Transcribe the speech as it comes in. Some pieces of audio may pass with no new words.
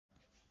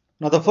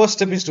Now the first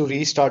step is to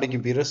restart a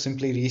computer.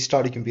 Simply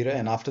restart a computer,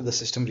 and after the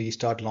system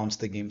restart, launch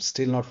the game.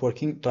 Still not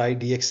working, try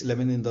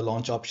DX11 in the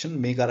launch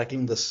option. Make a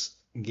right-click this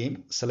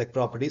game, select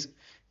properties.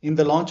 In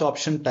the launch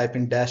option, type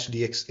in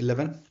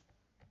 -DX11.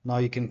 Now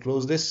you can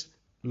close this,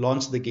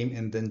 launch the game,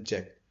 and then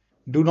check.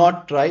 Do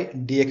not try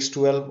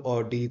DX12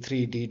 or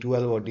D3,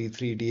 D12 or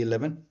D3,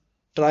 D11.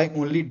 Try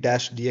only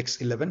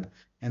 -DX11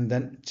 and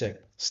then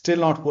check. Still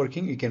not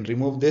working, you can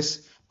remove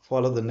this,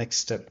 follow the next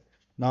step.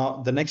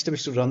 Now the next step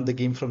is to run the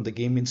game from the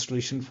game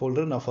installation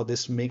folder. Now for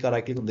this, make a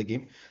right click on the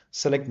game,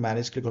 select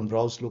manage, click on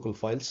browse local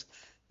files,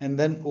 and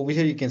then over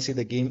here you can see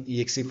the game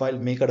exe file.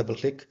 Make a double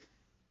click,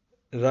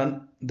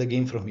 run the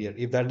game from here.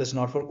 If that does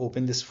not work,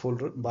 open this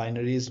folder,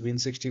 binary is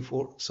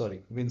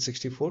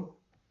Win64,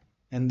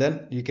 and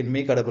then you can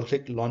make a double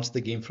click, launch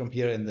the game from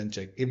here, and then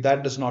check. If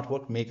that does not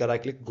work, make a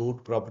right click, go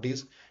to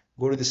properties,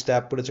 go to this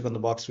tab, put a check on the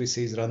box which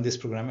says run this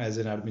program as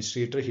an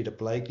administrator, hit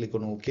apply, click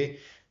on OK,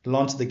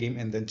 launch the game,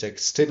 and then check.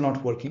 Still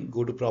not working,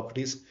 go to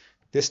properties.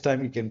 This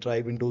time you can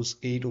try Windows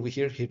 8 over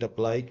here, hit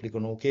apply, click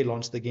on OK,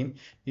 launch the game.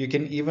 You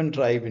can even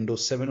try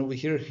Windows 7 over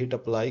here, hit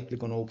apply,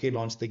 click on OK,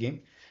 launch the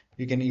game.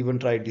 You can even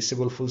try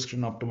disable full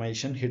screen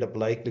optimization, hit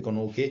apply, click on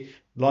OK,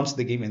 launch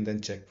the game, and then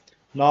check.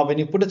 Now, when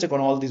you put a check on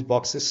all these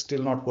boxes,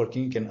 still not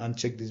working, you can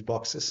uncheck these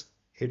boxes,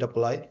 hit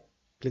apply,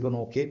 click on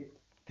OK,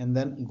 and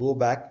then go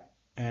back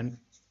and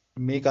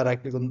make a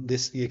right click on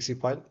this exe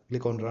file,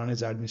 click on run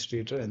as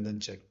administrator, and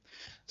then check.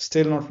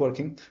 Still not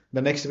working.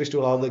 The next step is to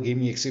allow the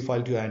game exe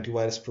file to your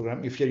antivirus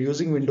program. If you're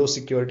using Windows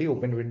Security,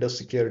 open Windows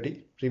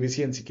Security,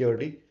 Privacy and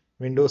Security,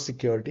 Windows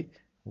Security,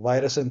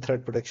 Virus and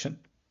Threat Protection.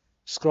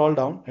 Scroll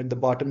down, at the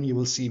bottom you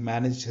will see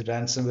Manage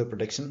Ransomware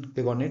Protection.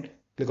 Click on it.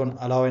 Click on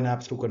Allow an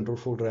app through control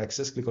folder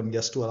access. Click on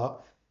Yes to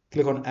allow.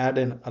 Click on Add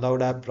an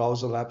allowed app,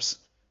 browse all apps.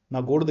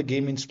 Now go to the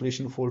game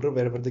installation folder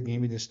wherever the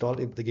game is installed.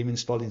 If the game is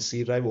installed in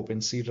C drive,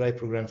 open C drive,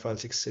 program file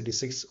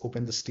 686.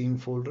 Open the Steam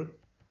folder.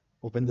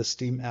 Open the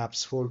Steam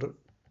apps folder.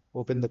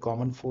 Open the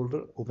common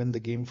folder. Open the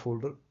game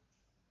folder.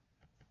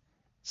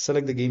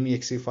 Select the game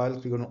exe file.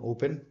 Click on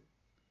Open.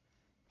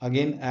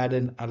 Again, add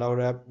an allowed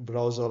app,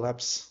 browse all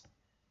apps,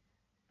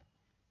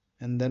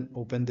 and then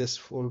open this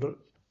folder.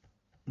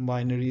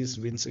 Binaries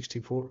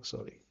Win64,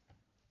 sorry,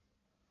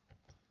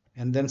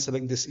 and then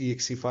select this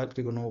exe file,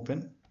 click on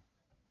open.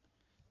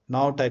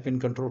 Now type in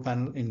control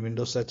panel in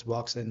Windows search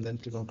box and then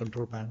click on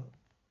control panel.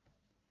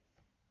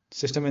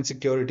 System and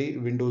security,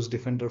 Windows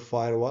Defender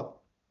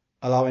Firewall.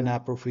 Allow an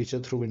app or feature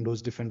through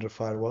Windows Defender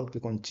Firewall.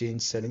 Click on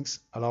change settings.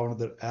 Allow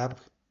another app.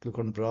 Click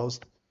on browse.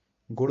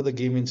 Go to the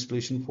game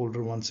installation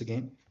folder once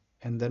again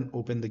and then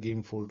open the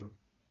game folder.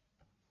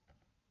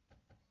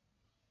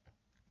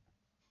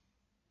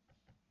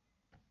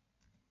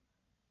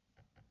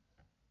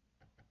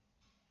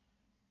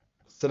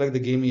 Select the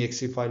game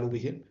exe file over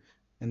here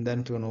and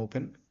then click on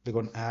open. Click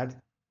on add.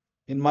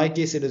 In my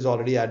case, it is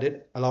already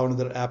added. Allow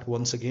another app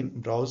once again.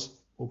 Browse.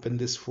 Open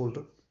this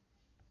folder.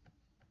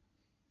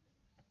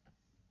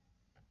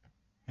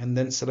 And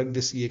then select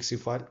this exe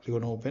file. Click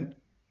on open.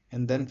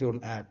 And then click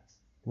on add.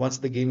 Once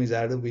the game is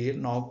added over here,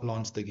 now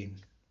launch the game.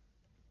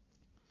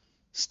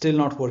 Still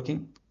not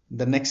working.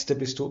 The next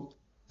step is to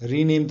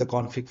rename the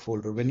config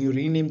folder. When you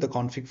rename the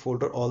config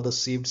folder, all the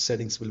saved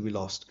settings will be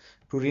lost.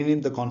 To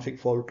rename the config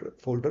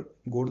folder,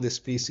 go to this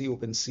PC,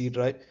 open C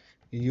drive,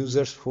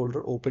 users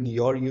folder, open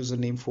your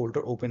username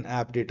folder, open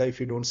app data. If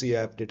you don't see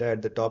app data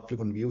at the top, click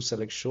on view,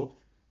 select show,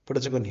 put a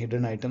check on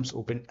hidden items,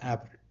 open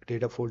app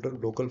data folder,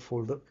 local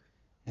folder,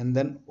 and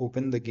then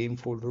open the game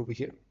folder over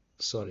here.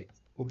 Sorry,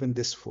 open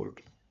this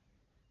folder,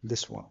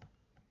 this one,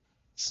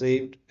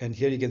 saved, and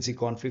here you can see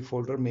config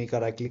folder. Make a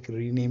right click,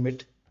 rename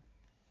it,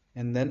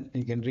 and then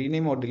you can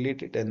rename or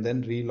delete it and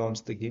then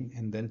relaunch the game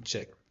and then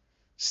check.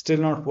 Still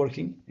not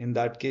working. In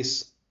that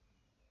case,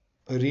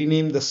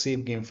 rename the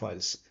save game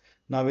files.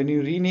 Now when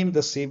you rename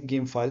the save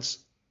game files,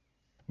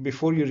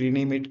 before you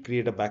rename it,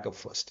 create a backup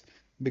first,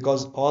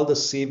 because all the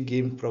save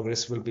game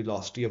progress will be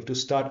lost. You have to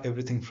start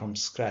everything from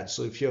scratch.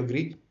 So if you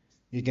agree,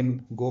 you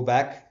can go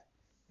back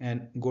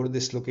and go to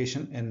this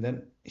location and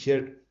then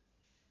here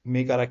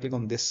make a right click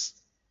on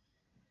this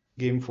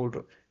game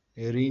folder,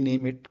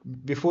 rename it.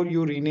 Before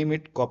you rename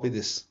it, copy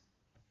this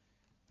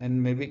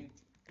and maybe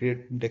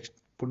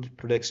put it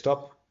to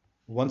desktop.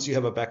 Once you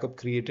have a backup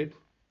created,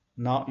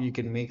 now you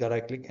can make a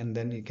right click and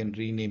then you can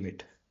rename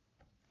it,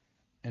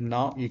 and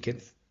now you can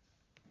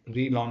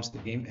relaunch the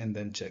game and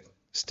then check.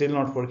 Still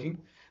not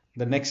working.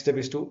 The next step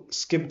is to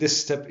skip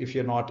this step if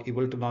you're not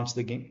able to launch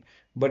the game.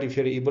 But if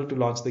you're able to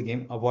launch the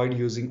game, avoid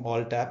using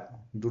Alt Tab.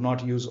 Do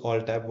not use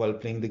Alt Tab while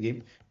playing the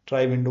game.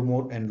 Try window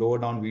mode and lower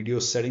down video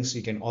settings.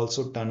 You can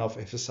also turn off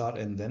FSR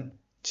and then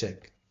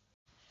check.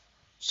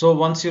 So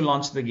once you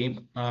launch the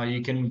game,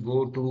 you can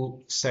go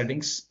to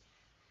settings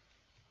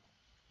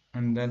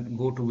and then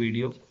go to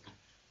video.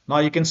 Now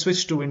you can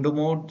switch to window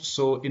mode.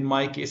 So in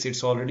my case,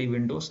 it's already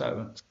Windows. I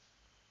will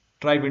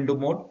try window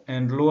mode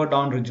and lower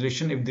down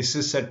resolution. If this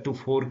is set to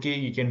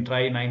 4K, you can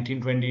try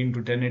 1920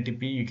 into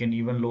 1080p. You can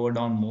even lower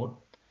down more.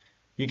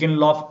 You can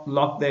lock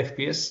the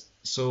FPS.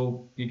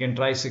 So you can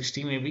try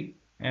 60 maybe,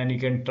 and you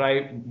can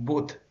try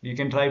both. You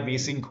can try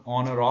VSync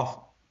on or off,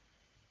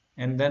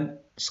 and then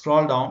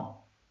scroll down.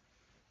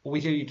 Over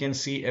here you can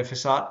see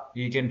FSR.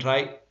 You can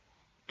try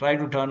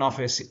to turn off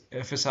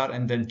FSR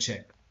and then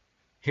check.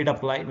 Hit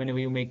apply whenever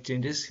you make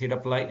changes. Hit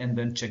apply and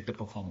then check the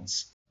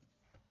performance.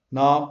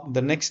 Now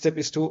the next step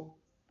is to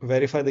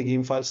verify the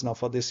game files. Now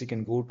for this you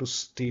can go to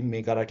Steam,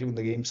 make a right click on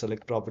the game,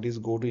 select properties,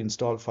 go to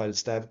install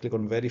files tab, click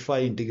on verify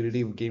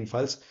integrity of game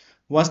files.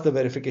 Once the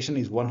verification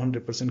is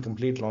 100%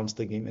 complete, launch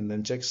the game and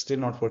then check. Still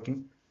not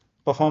working.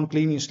 Perform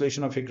clean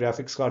installation of your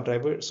graphics card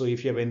driver. So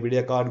if you have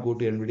NVIDIA card, go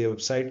to NVIDIA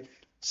website,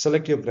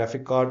 select your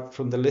graphic card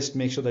from the list.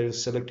 Make sure that you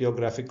select your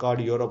graphic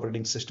card, your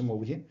operating system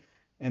over here,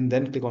 and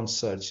then click on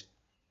search.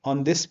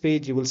 On this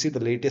page, you will see the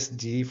latest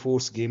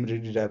GeForce Game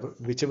Ready driver.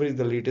 Whichever is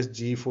the latest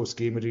GeForce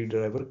Game Ready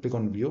driver, click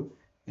on View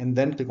and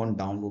then click on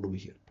Download over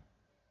here.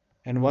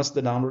 And once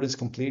the download is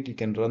complete, you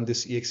can run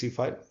this exe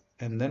file.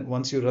 And then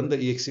once you run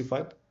the exe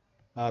file,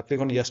 click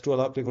on Yes to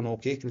allow, click on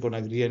OK, click on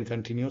Agree and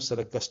Continue,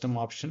 select Custom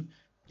option,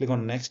 click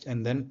on Next,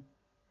 and then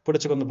put a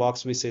check on the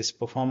box which says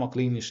Perform a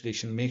clean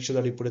installation. Make sure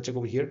that you put a check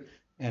over here.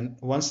 And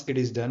once it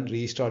is done,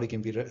 restart your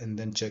computer and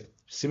then check.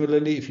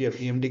 Similarly, if you have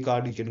AMD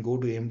card, you can go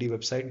to AMD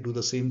website, do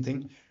the same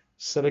thing.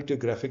 Select your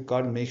graphic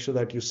card. Make sure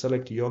that you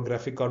select your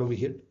graphic card over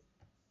here.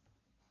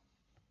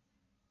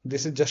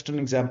 This is just an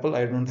example.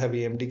 I don't have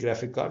AMD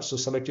graphic card. So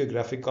select your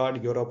graphic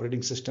card, your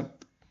operating system,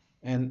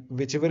 and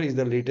whichever is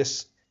the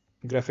latest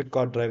graphic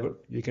card driver,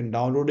 you can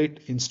download it,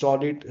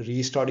 install it,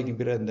 restart your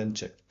computer, and then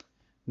check.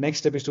 Next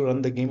step is to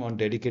run the game on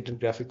dedicated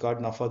graphic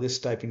card. Now for this,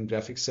 type in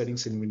graphics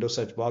settings in Windows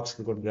search box,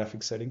 click on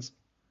graphics settings,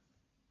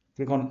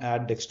 click on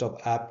add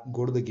desktop app,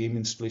 go to the game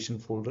installation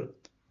folder,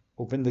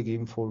 open the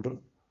game folder,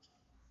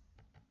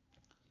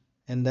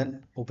 and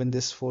then open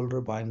this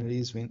folder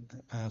binaries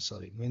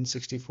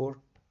Win64.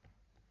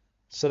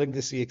 Select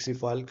this exe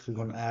file, click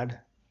on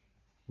add.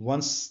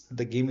 Once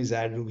the game is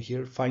added over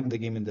here, find the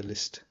game in the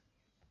list.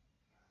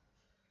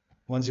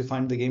 Once you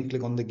find the game,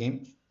 click on the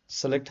game,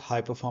 select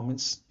high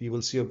performance. You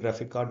will see your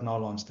graphic card. Now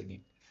launch the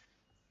game.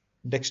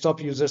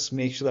 Desktop users,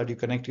 make sure that you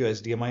connect your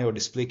HDMI or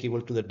display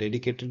cable to the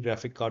dedicated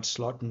graphic card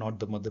slot, not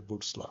the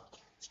motherboard slot.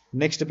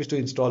 Next step is to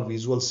install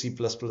Visual C++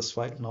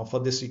 file. Now for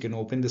this, you can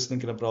open this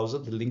link in a browser.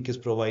 The link is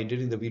provided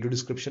in the video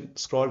description.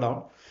 Scroll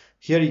down.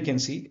 Here you can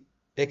see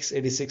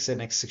x86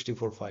 and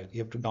x64 file. You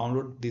have to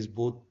download these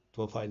both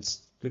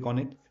files. Click on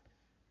it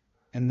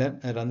and then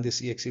run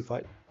this exe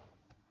file.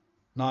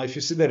 Now if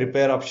you see the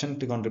repair option,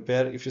 click on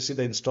repair. If you see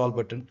the install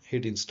button,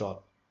 hit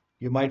install.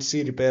 You might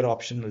see repair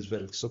option as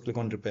well. So click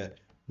on repair.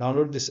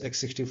 Download this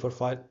x64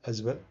 file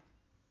as well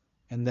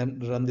and then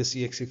run this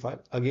exe file.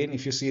 Again,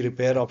 if you see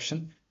repair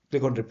option,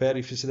 click on repair.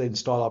 If you see the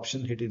install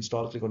option, hit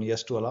install, click on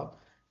yes to allow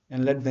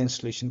and let the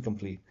installation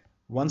complete.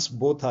 Once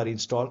both are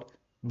installed,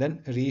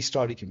 then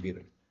restart your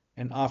computer.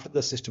 And after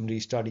the system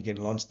restart, you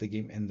can launch the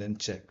game and then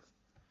check.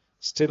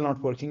 Still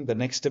not working. The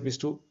next step is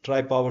to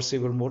try power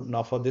saver mode.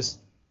 Now for this,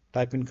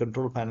 type in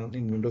control panel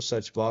in Windows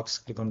search box,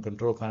 click on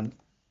control panel,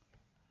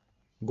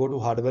 go to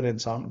hardware and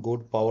sound, go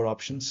to power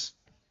options.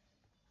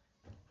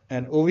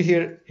 And over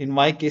here, in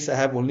my case, I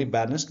have only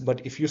balanced,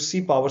 but if you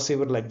see power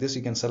saver like this,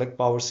 you can select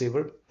power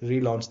saver,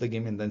 relaunch the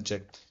game and then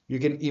check. You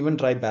can even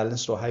try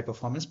balanced or high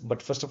performance,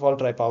 but first of all,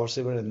 try power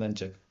saver and then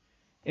check.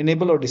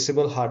 Enable or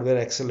disable hardware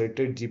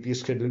accelerated GPU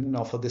scheduling.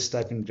 Now for this,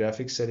 type in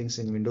graphics settings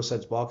in Windows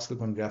search box,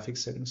 click on graphics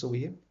settings over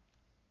here.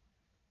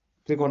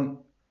 Click on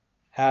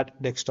add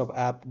desktop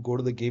app, go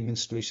to the game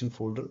installation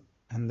folder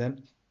and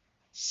then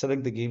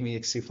select the game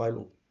exe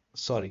file.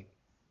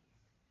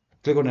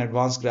 Click on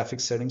advanced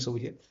graphics settings over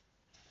here.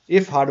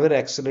 If hardware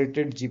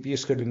accelerated GPU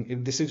scheduling,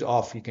 if this is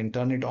off, you can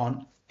turn it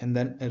on and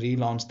then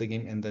relaunch the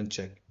game and then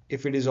check.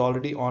 If it is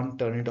already on,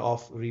 turn it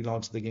off,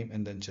 relaunch the game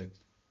and then check.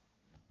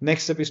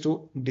 Next step is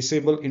to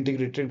disable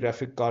integrated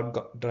graphic card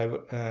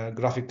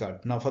graphic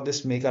card. Now for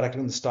this, make a right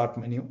click in the start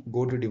menu,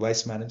 go to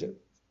device manager,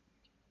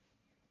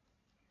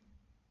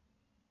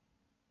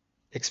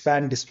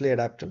 expand display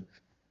adapter.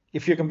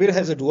 If your computer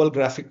has a dual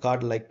graphic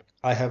card, like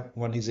I have,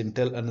 one is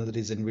Intel, another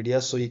is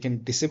NVIDIA, so you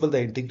can disable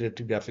the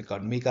integrated graphic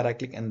card. Make a right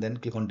click and then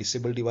click on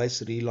disable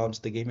device,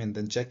 relaunch the game and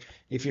then check.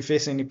 If you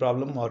face any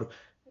problem or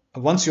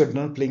once you're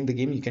done playing the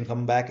game, you can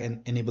come back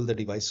and enable the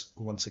device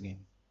once again.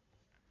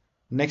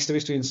 Next step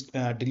is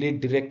to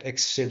delete DirectX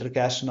shader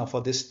cache. Now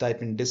for this,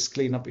 type in disk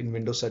cleanup in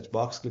Windows search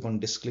box, click on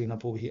disk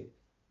cleanup over here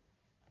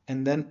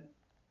and then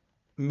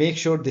make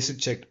sure this is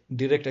checked,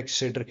 DirectX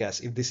shader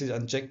cache. If this is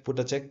unchecked, put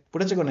a check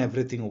on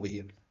everything over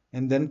here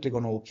and then click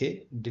on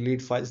OK.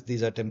 Delete files,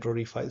 these are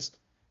temporary files.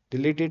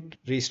 Delete it,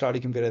 restart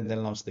your computer and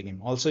then launch the game.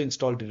 Also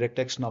install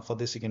DirectX. Now for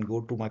this, you can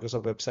go to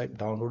Microsoft website,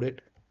 download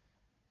it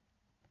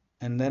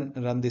and then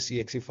run this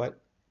exe file.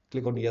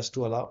 Click on yes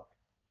to allow,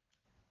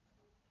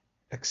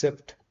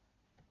 accept,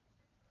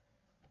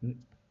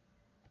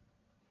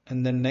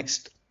 and then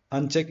next,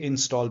 uncheck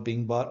install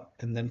Bing bar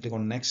and then click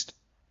on next.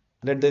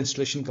 Let the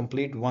installation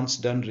complete. Once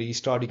done,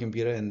 restart your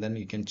computer and then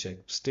you can check.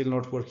 Still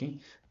not working.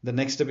 The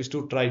next step is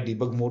to try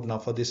debug mode. Now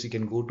for this, you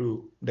can go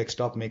to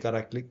desktop, make a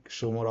right click,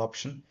 show more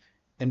option,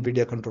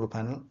 NVIDIA control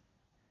panel,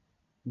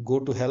 go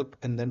to help,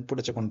 and then put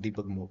a check on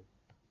debug mode.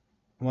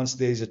 Once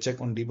there is a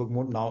check on debug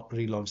mode, now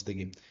relaunch the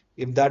game.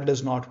 If that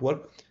does not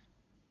work,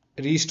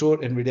 restore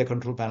NVIDIA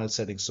control panel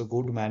settings. So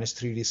go to manage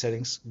 3D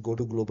settings, go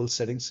to global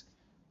settings,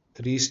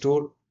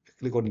 restore,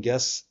 click on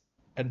yes.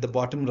 At the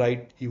bottom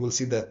right, you will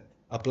see the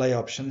apply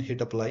option,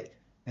 hit apply,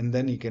 and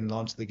then you can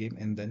launch the game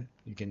and then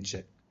you can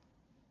check.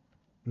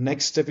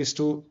 Next step is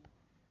to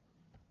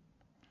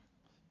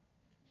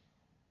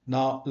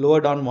now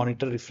lower down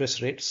monitor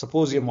refresh rate.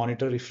 Suppose your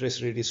monitor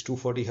refresh rate is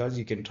 240 Hz,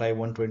 you can try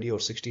 120 or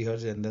 60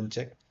 Hz and then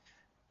check.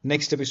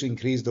 Next step is to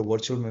increase the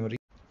virtual memory.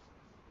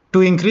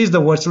 To increase the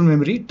virtual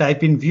memory,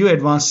 type in View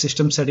Advanced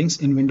System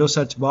Settings in Windows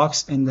search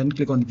box and then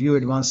click on View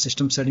Advanced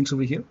System Settings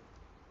over here.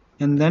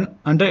 And then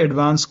under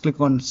Advanced, click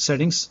on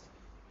Settings,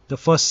 the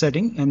first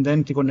setting, and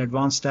then click on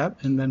Advanced tab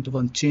and then click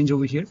on Change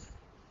over here.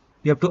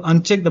 You have to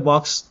uncheck the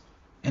box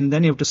and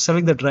then you have to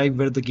select the drive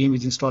where the game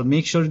is installed.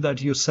 Make sure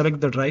that you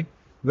select the drive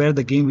where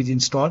the game is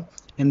installed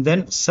and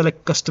then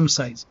select custom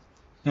size.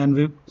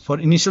 And for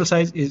initial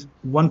size is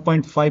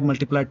 1.5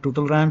 multiplied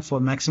total RAM, for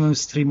maximum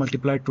is 3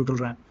 multiplied total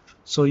RAM.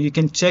 So you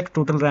can check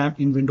total RAM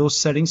in Windows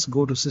settings,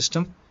 go to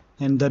system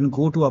and then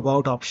go to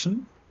about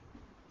option.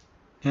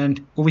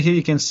 And over here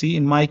you can see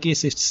in my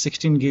case it's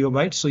 16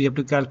 gigabytes. So you have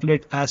to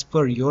calculate as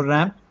per your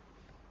RAM.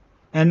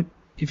 And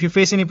if you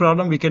face any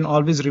problem, we can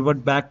always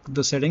revert back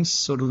the settings.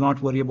 So do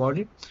not worry about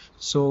it.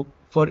 So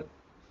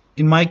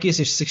in my case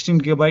it's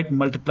 16 gigabyte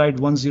multiplied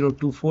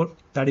 1024.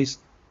 That is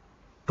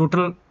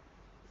total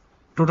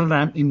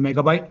RAM in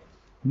megabyte.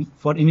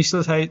 For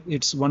initial size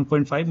it's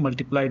 1.5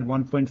 multiplied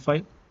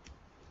 1.5.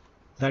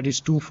 That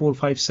is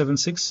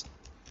 24576.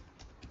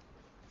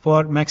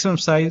 For maximum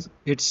size,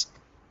 it's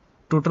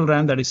total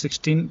RAM, that is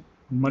 16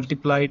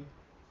 multiplied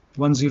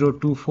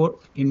 1024.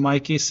 In my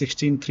case,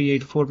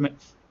 16384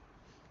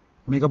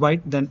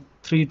 megabyte. Then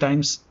 3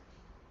 times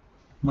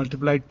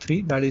multiplied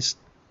 3, that is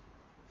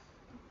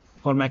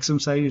for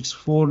maximum size, it's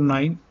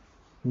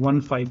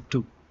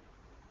 49152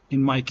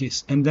 in my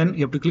case. And then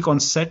you have to click on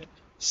set.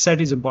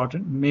 Set is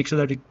important. Make sure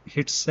that it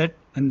hits set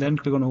and then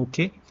click on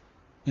OK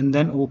and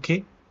then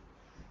OK.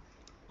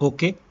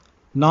 Okay,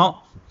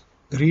 now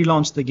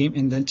relaunch the game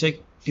and then check.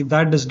 If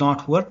that does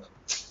not work,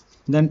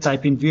 then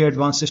type in View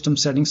Advanced System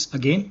Settings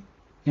again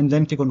and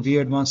then click on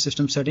View Advanced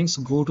System Settings.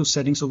 Go to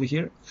settings over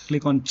here,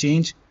 click on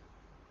change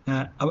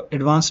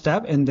advanced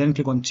tab and then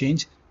click on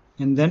change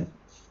and then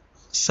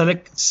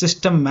select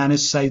system manage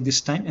size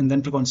this time and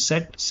then click on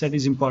set. Set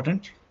is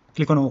important.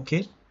 Click on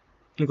OK.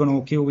 Click on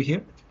OK over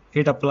here,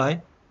 hit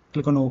apply,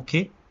 click on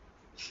OK.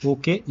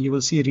 OK, you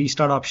will see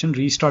restart option,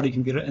 restart your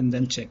computer and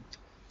then check.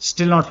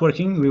 Still not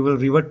working, we will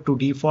revert to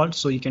default.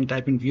 So you can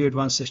type in View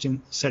Advanced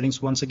System Settings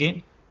once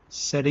again,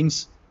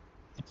 settings,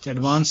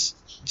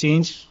 advanced,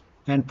 change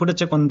and put a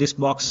check on this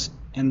box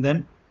and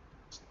then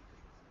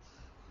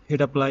hit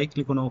apply,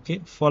 click on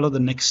OK, follow the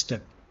next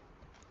step.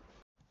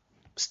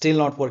 Still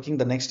not working,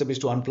 the next step is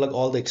to unplug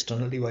all the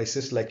external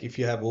devices, like if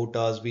you have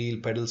OTAs, wheel,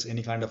 pedals,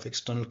 any kind of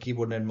external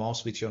keyboard and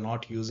mouse which you're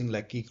not using,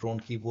 like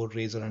Keychron keyboard,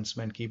 Razer and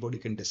Cement keyboard, you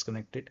can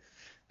disconnect it.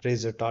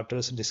 Razer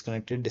Tartarus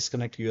disconnected,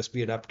 disconnect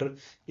USB adapter.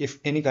 If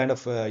any kind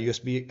of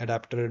USB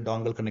adapter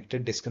dongle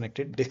connected,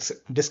 disconnected.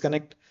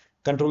 Disconnect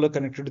controller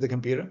connected to the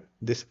computer.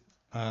 This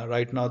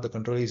right now the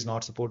controller is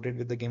not supported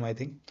with the game, I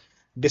think.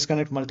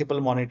 Disconnect multiple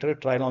monitor,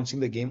 try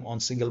launching the game on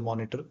single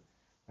monitor.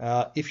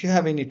 If you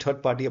have any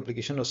third-party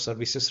application or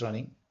services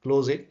running,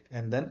 close it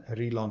and then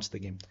relaunch the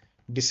game.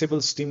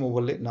 Disable Steam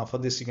overlay. Now for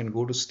this you can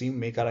go to Steam,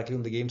 make a right click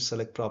on the game,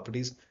 select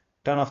properties,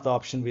 turn off the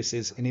option which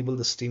says enable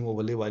the Steam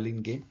overlay while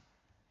in game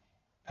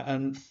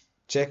and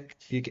check.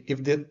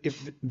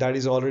 If that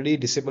is already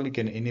disabled, you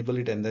can enable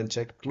it and then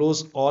check.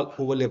 Close all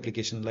overlay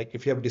application. Like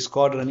if you have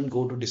Discord running,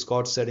 go to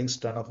Discord settings,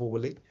 turn off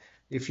overlay.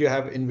 If you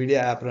have NVIDIA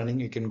app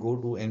running, you can go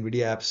to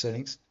NVIDIA app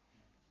settings,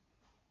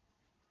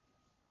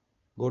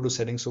 go to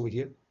settings over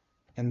here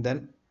and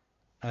then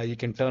you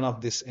can turn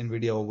off this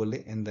NVIDIA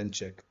overlay and then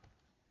check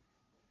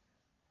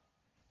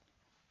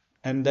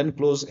and then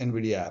close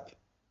NVIDIA app.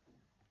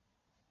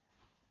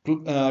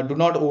 Do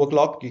not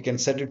overclock, you can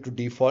set it to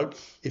default.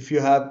 If you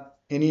have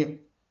any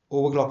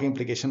overclocking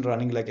application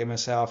running like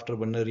MSI,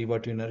 Afterburner,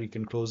 RivaTuner, you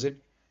can close it.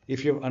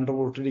 If you have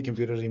undervolted your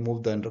computer,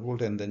 remove the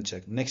undervolt and then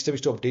check. Next step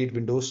is to update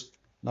Windows.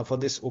 Now for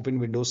this, open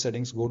Windows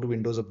settings, go to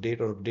Windows Update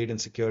or Update and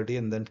Security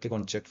and then click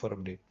on check for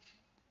update.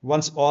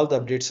 Once all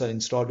the updates are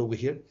installed over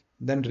here,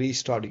 then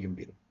restart your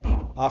computer.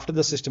 After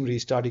the system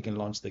restart, you can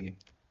launch the game.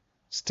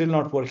 Still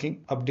not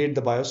working, update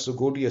the BIOS. So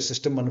go to your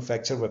system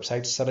manufacturer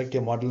website, select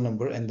your model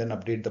number and then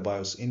update the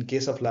BIOS. In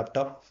case of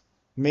laptop,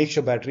 make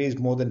sure battery is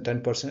more than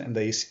 10% and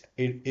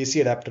the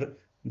AC adapter,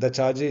 the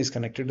charger is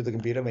connected to the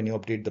computer when you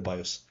update the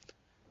BIOS.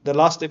 The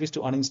last step is to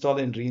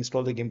uninstall and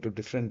reinstall the game to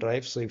different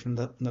drives. So if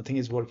nothing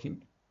is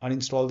working,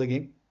 uninstall the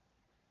game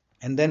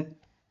and then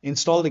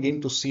install the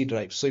game to C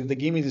drive. So if the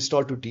game is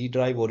installed to D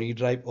drive or E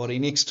drive or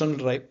any external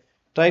drive,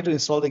 try to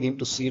install the game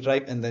to C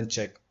drive and then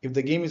check. If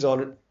the game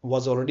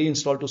was already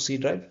installed to C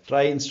drive,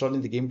 try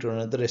installing the game to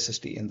another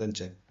SSD and then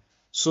check.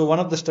 So one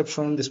of the steps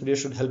shown in this video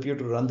should help you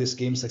to run this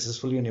game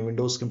successfully on your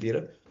Windows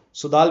computer.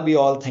 So that'll be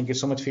all. Thank you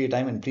so much for your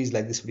time, and please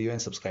like this video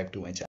and subscribe to my channel.